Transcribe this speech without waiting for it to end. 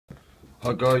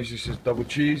Hi guys, this is Double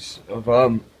Cheese.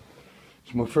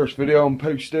 It's my first video I'm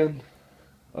posting.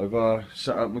 I've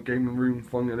set up my gaming room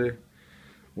finally,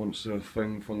 once the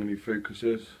thing finally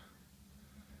focuses.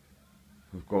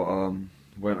 I've got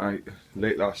went out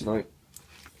late last night,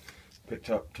 picked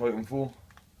up Titanfall.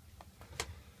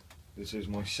 This is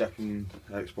my second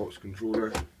Xbox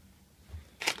controller,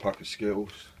 pack of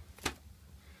Skittles,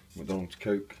 McDonald's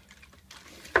Coke.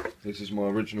 This is my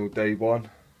original day one.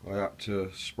 I had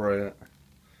to spray it.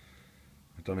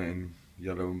 I've done it in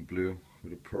yellow and blue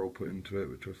with a pearl put into it,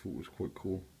 which I thought was quite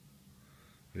cool.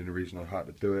 The only reason I had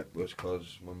to do it was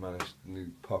because my man's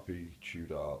new puppy chewed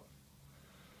it out.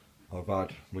 I've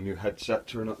had my new headset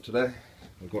turn up today.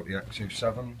 I've got the XO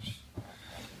Sevens.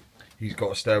 He's got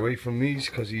to stay away from these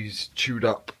because he's chewed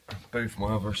up both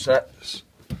my other sets.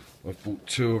 I've bought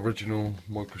two original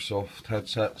Microsoft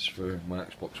headsets for my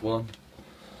Xbox One.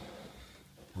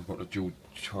 I've got the dual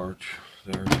charge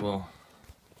there as well,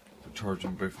 for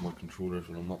charging both of my controllers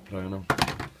when I'm not playing them.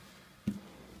 A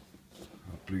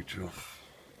Bluetooth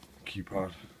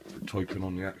keypad for typing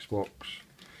on the Xbox.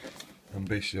 And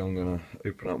basically I'm going to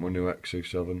open up my new XO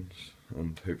Sevens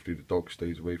and hopefully the dog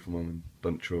stays away from them and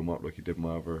don't chew them up like he did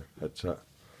my other headset.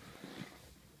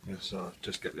 Yes,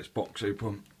 just get this box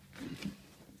open.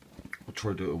 I'll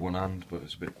try to do it with one hand, but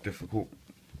it's a bit difficult.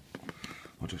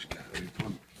 I'll just get it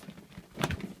open.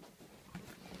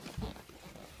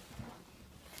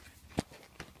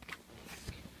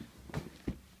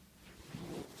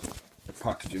 The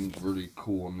packaging's really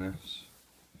cool on this.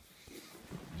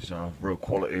 It's real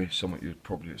quality, something you'd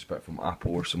probably expect from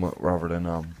Apple or something, rather than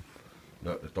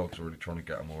look, the dog's already trying to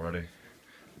get him already.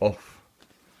 Off.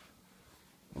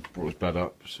 I've brought his bed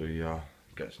up so he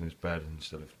gets in his bed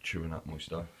instead of chewing up my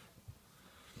stuff,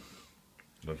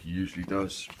 like he usually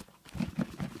does.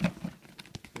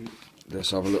 Let's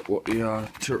have a look what the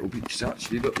Turtle Beaxh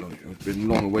actually look like. It's been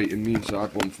long awaiting me, so I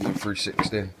had one for my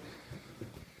 360.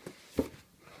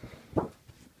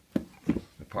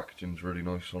 The packaging's really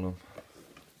nice on them.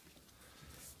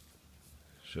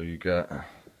 So you get,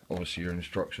 obviously, your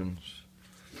instructions,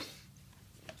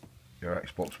 your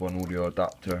Xbox One audio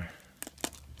adapter,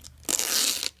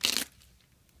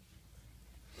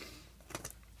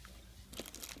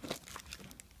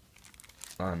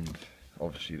 and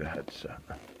obviously the headset.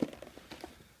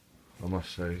 I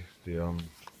must say the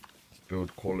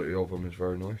build quality of them is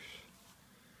very nice.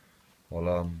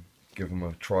 I'll give them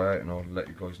a try out and I'll let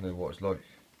you guys know what it's like.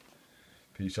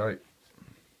 Peace out.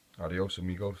 Adios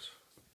amigos.